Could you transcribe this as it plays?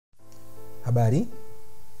Habari,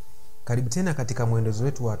 karibu tena katika mwendelezo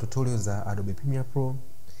wetu wa tutorials za Adobe Premiere Pro,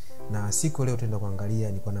 na siku leo tutaenda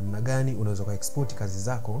kuangalia ni kwa namna gani unaweza kuexport kazi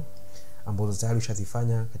zako ambazo tayari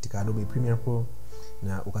ushazifanya katika Adobe Premiere Pro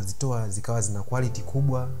na ukazitoa zikawa zina quality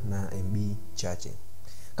kubwa na MB chache.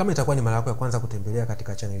 Kama itakuwa ni mara yako ya kwanza kutembelea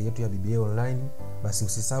katika channel yetu ya BBA Online, basi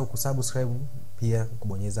usisahau kusubscribe, pia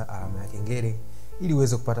kubonyeza alama ya kengele ili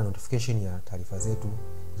uweze kupata notification ya taarifa zetu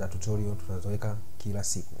za tutorial tunazoweka kila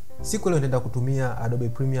siku. Siku leo nitaenda kutumia Adobe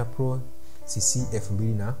Premiere Pro CC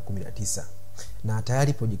 2019. Na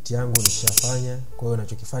tayari project yangu nishafanya, kwa hiyo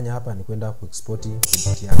ninachokifanya hapa ni kwenda kuexport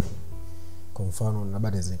project yangu. Kwa mfano na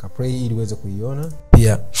baada ya play ili uweze kuiona.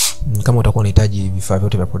 Pia kama utakuwa unahitaji vifaa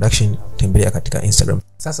vyote vya production, tembelea katika Instagram.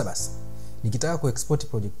 Sasa basi, nikitaka kuexport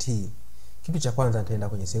project hii, kitu cha kwanza nitaenda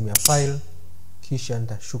kwenye sehemu ya file, kisha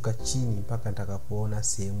nitashuka chini mpaka nitakapoona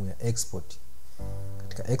sehemu ya export.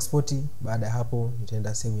 Katika export, baada ya hapo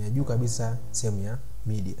nitaenda sehemu ya juu kabisa, sehemu ya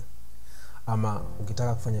media. Ama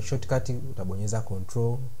ukitaka kufanya shortcut utabonyeza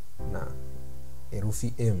control na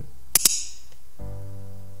herufi M.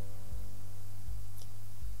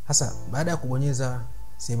 Sasa baada ya kubonyeza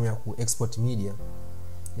sehemu ya kuexport media,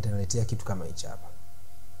 itaniletea kitu kama hichi hapa.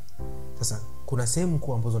 Sasa kuna sehemu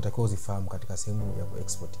kuu ambazo unatakiwa uzifahamu katika sehemu ya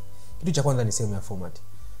kuexport. Kitu cha kwanza ni sehemu ya format.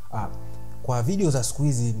 Kwa video za siku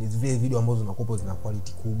hizi ni zile video ambazo unakopa zina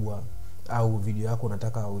quality kubwa, au video yako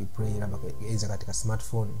unataka uiplay labda either katika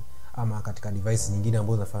smartphone ama katika device nyingine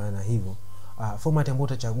ambazo zinafanana na hivyo. Format ambayo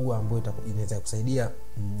utachagua ambayo inaweza kusaidia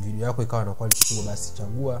video yako ikawa na quality kubwa, basi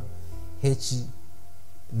chagua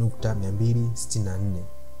H.264.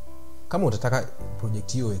 Kama utataka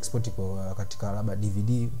project hiyo export kwa katika labda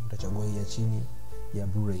DVD, utachagua hii ya chini ya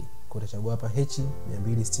Blu-ray. Kwa utachagua hapa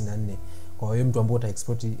H.264. Kwa hiyo mtu ambaye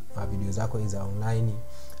utaexport video zako hizo online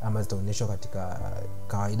ama zitaonyeshwa katika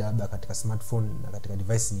kawaida labda katika smartphone na katika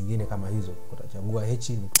device nyingine kama hizo, utachagua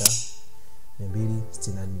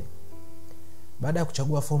H.264. Baada ya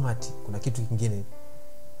kuchagua format, kuna kitu kingine,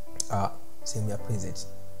 sehemu ya preset.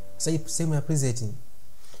 Sasa hii sehemu ya preset,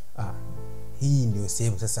 hii ndio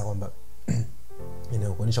sehemu sasa kwamba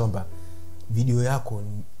inakuonyesha kwamba video yako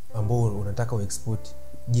ambayo unataka uexport,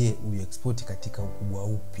 je, uexport katika ukubwa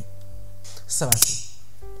upi? Sasa basi,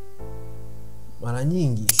 mara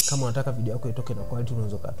nyingi kama unataka video yako itoke na quality,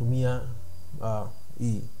 unaweza kutumia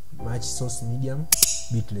hii match source medium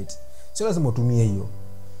bitrate. Sio lazima utumie hiyo.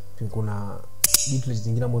 Kuna bitrate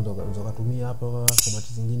zingine ambazo unaweza kutumia hapa,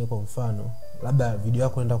 format zingine. Kwa mfano, labda video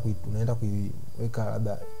yako unaenda kuiweka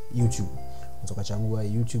labda YouTube, unaweza kuchagua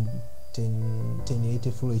YouTube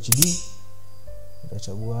 1080 Full HD,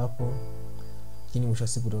 utachagua hapo. Lakini mwisho wa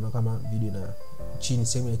siku utaona kama video na chini,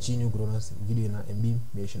 sehemu ya chini utaona video na MB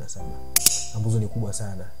 127 ambazo ni kubwa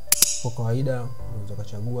sana. Kwa kawaida unaweza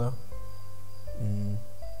kuchagua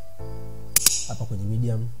hapa kwenye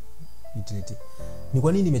medium bitrate. Ni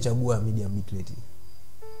kwa nini nimechagua medium bitrate?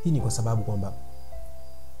 Hii ni kwa sababu kwamba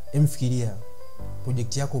emfikiria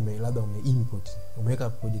project yako labda umeimport, umeweka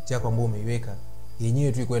project yako ambayo umeiweka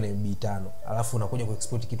yenyewe tu iko na MB 5, alafu unakuja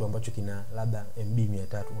kuexport kitu ambacho kina labda MB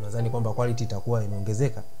 300. Unadhani kwamba quality itakuwa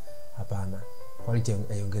imeongezeka? Hapana, quality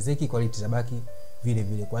haiongezeki, quality itabaki vile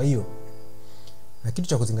vile. Kwa hiyo na kitu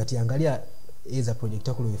cha kuzingatia, angalia either project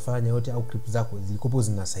yako uliyofanya yote au clip zako zilikopo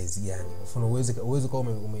zina size gani. Kwa mfano uweze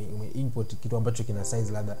kama import kitu ambacho kina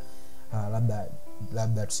size labda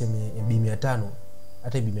tuseme MB 500,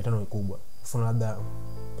 hata MB 500 ni kubwa. Kwa mfano labda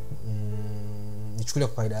nichukulie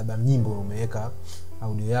kwa kawaida labda nyimbo umeweka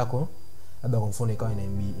audio yako labda kwa mfano ikawa ina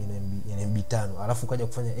MB 5, alafu ukaja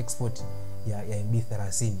kufanya export ya MB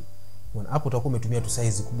 30. Hapo utakuwa umetumia tu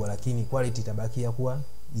size kubwa, lakini quality itabakia kuwa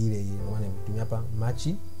ile ile. Maana nimetumia hapa match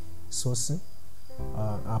source,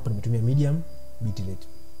 hapa nimetumia medium bitrate.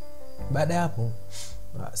 Baada ya hapo,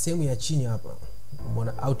 sehemu ya chini hapa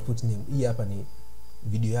umeona output name. Hii hapa ni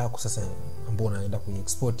video yako sasa ambayo unaenda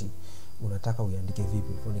kuiexport, unataka uiandike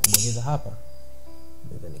vipi? Kwa nikibonyeza hapa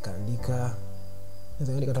naweza nikaandika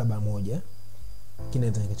tabia moja,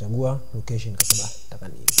 kinaweza nikachagua location, kasema nataka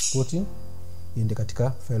ni export iende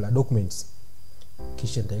katika file la documents,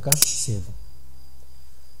 kisha nitaweka save.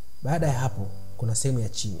 Baada ya hapo, kuna sehemu ya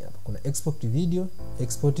chini hapa kuna export video,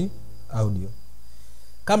 export audio.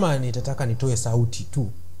 Kama nitataka nitoe sauti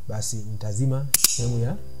tu, basi nitazima sehemu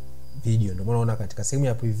ya video. Ndio maana unaona katika sehemu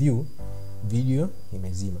ya preview video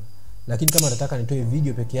imezima. Lakini kama nataka nitoe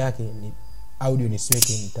video peke yake, ni audio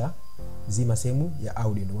nisiweke, nitazima sehemu ya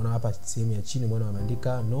audio. Ndio maana hapa sehemu ya chini unaona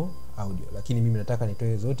wameandika no audio. Lakini mimi nataka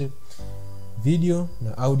nitoe zote, video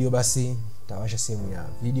na audio, basi nitawasha sehemu ya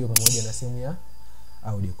video pamoja na sehemu ya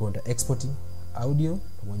audio. Kwa nita export audio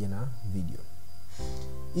pamoja na video.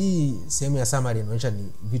 hii sehemu ya summary inaonyesha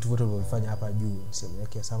ni vitu vyote ulivyofanya hapa juu. Sehemu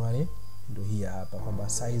yake ya summary ndio hii hapa, kwamba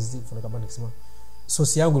size kuna kama nikisema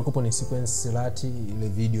source yangu ilikuwa ni sequence lati, ile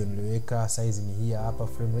video niliweka size ni hii hapa,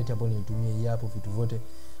 frame rate ambayo nilitumia hii hapo, vitu vyote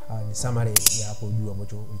ni summary ya hapo juu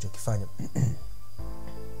ambacho ulichokifanya.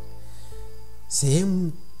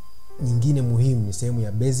 Sehemu nyingine muhimu ni sehemu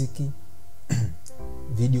ya basic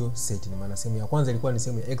video setting. Maana sehemu ya kwanza ilikuwa ni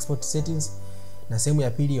sehemu ya export settings, na sehemu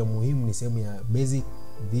ya pili ya muhimu ni sehemu ya basic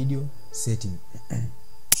video setting.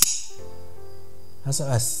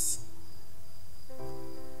 Hasa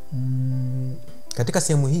katika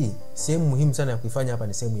sehemu hii, sehemu muhimu sana ya kuifanya hapa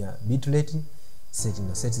ni sehemu ya bitrate setting,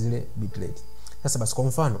 na set zile bitrate. Sasa basi, kwa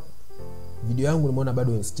mfano video yangu nimeona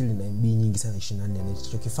bado still na MB nyingi sana 24, na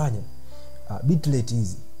nilichokifanya bitrate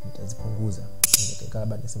hizi nitazipunguza. Nitaweka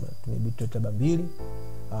labda nasema tuna bitrate labda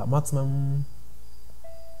 2, maximum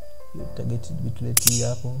target bitrate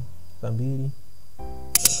hapo 2,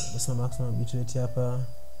 nasema maximum bitrate hapa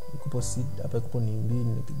ikupo hapa ikupo ni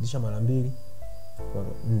 2, nikizidisha mara 2 kwa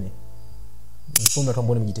 4. Mfumo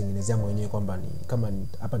ambao nimejitengenezea mwenyewe kwamba ni kama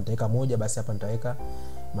hapa nitaweka 1, basi hapa nitaweka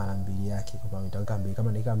mara 2 yake, kwamba nitaweka 2.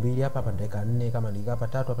 Kama nitaweka 2 hapa nitaweka 4, kama nitaweka hapa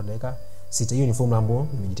 3 hapa nitaweka 6. Hiyo ni formula ambayo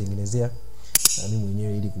nimejitengenezea mimi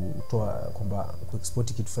mwenyewe ili kutoa kwamba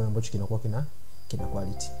kuexport kitu fulani ambacho kinakuwa kina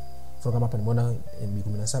quality. Kwa kama hapa nimeona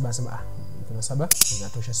MB17, nasema 17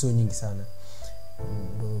 inatosha, sio nyingi sana.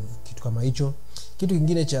 Ndio kitu kama hicho. Kitu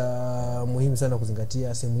kingine cha muhimu sana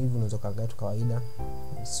kuzingatia, sehemu hivi unaweza kaangalia tu kawaida,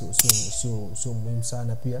 sio muhimu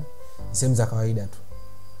sana, pia sehemu za kawaida tu.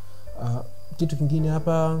 Kitu kingine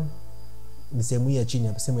hapa ni sehemu hii ya chini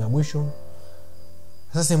hapa, sehemu ya mwisho.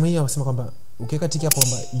 Sasa sehemu hii wanasema kwamba ukiweka tiki hapo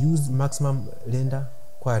kwamba use maximum render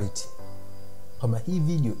quality, kwamba hii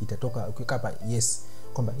video itatoka, ukiweka hapa yes,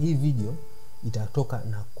 kwamba hii video itatoka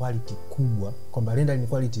na quality kubwa, kwamba rendering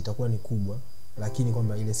quality itakuwa ni kubwa, lakini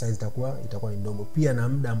kwamba ile size itakuwa ni ndogo, pia na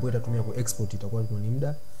muda ambao itatumia ku export itakuwa ni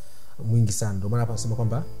muda mwingi sana. Ndio maana hapa nasema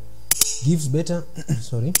kwamba gives better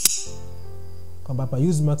kwamba hapa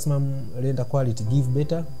use maximum render quality give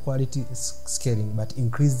better quality scaling but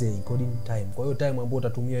increase the encoding time. Kwa hiyo time ambayo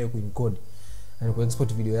utatumia wewe kuencode na ku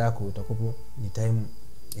export video yako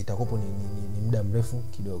itakopo ni muda mrefu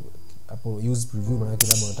kidogo. Hapo use preview, maana yake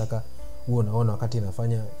labda unataka huo unaona wakati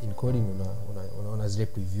inafanya encoding, unaona zile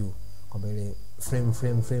preview kwamba ile frame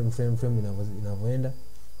inavyoenda,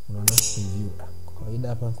 unaona preview. Kwa kawaida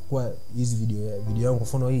hapa kwa hizi video yangu kwa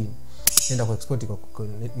mfano hii naenda ku export,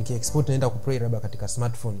 nikiexport naenda ku play labda katika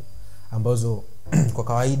smartphone ambazo kwa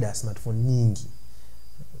kawaida smartphone nyingi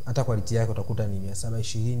hata quality yake utakuta ni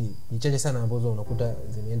 720, ni chache sana ambazo unakuta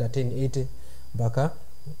zimeenda 1080 mpaka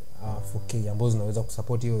 4K ambazo zinaweza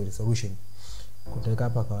kusupport hiyo resolution. Kutaweka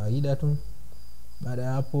hapa kawaida tu. Baada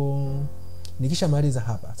ya hapo nikishamaliza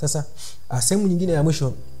hapa sasa, sehemu nyingine ya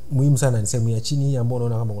mwisho muhimu sana ni sehemu ya chini hii ambayo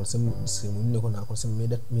unaona kama kuna sehemu 4, kuna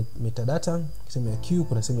sehemu metadata, sehemu ya queue,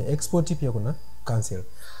 kuna sehemu ya export, pia kuna cancel.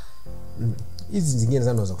 Hizi zingine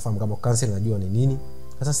sana unaweza kufahamu kama cancel najua ni nini.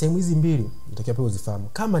 Sasa sehemu hizi mbili nitakiwa pia uzifahamu.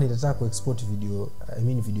 Kama nitataka kuexport video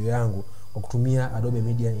yangu kwa kutumia Adobe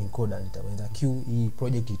Media Encoder, nitaweza queue hii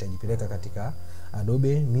project itajipeleka katika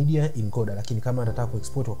Adobe Media Encoder, lakini kama nataka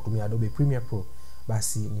kuexport kwa kutumia Adobe Premiere Pro,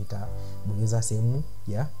 basi nitabonyeza sehemu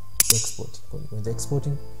ya export. Kwa kuanza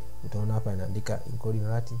exporting utaona hapa inaandika encoding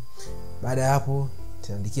rate. Baada ya hapo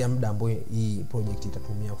itaandikia muda ambao hii project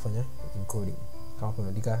itatumia kufanya encoding. Kama hapo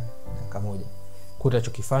inaandika dakika 1. Kwa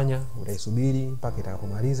utachokifanya utaisubiri mpaka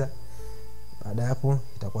itakapomaliza. Baada ya hapo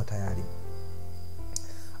itakuwa tayari.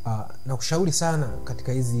 Na kushauri sana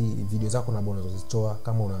katika hizi video zako na unazozitoa,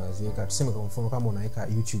 kama unaziweka tuseme kwa mfano kama unaweka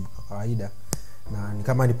YouTube kwa kawaida na ni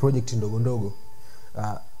kama ni project ndogo ndogo,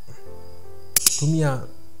 tumia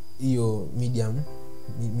hiyo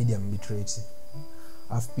medium bitrate.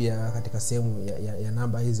 Alafu pia katika sehemu ya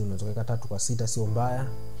namba hizi unaweza kuweka 3 kwa 6, sio mbaya.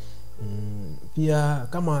 Pia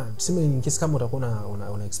kama tuseme in case kama utakuwa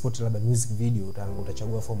una export labda music video,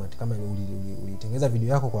 utachagua format. Kama ulitengeneza video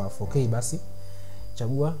yako kwa 4K, basi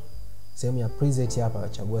chagua sehemu ya preset hapa,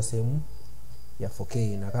 chagua sehemu ya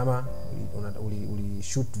 4K. Na kama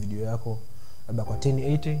shoot video yako labda kwa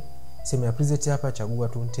 1080, sehemu ya preset hapa chagua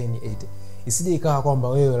tu 1080. Isije ikawa kwamba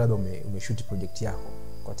wewe labda umeshoot project yako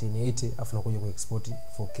kwa 1080 afu unakuja kuexport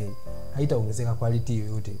 4K, haitaongezeka quality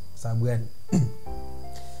yoyote. Sababu gani?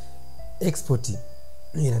 Export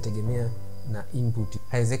inategemea na input.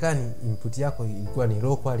 Haiwezekani input yako ilikuwa ni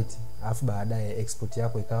low quality afu baadaye export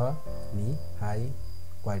yako ikawa ni high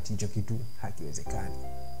quality. Hicho kitu hakiwezekani.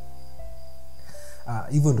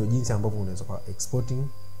 Hivyo ndio jinsi ambavyo unaweza kwa exporting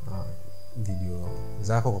video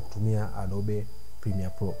zako kwa kutumia Adobe Premiere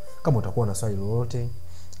Pro. Kama utakuwa na swali lolote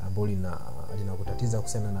ambalo linakutatiza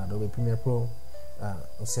kuhusiana na Adobe Premiere Pro,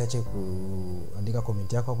 usiache kuandika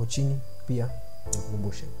comment yako hapo chini. Pia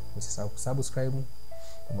nikukumbushe usisahau kusubscribe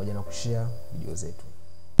pamoja na kushare video zetu.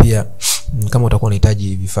 Pia kama utakuwa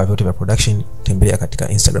unahitaji vifaa vyote vya production, tembelea katika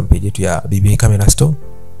Instagram page yetu ya BBA Camera Store.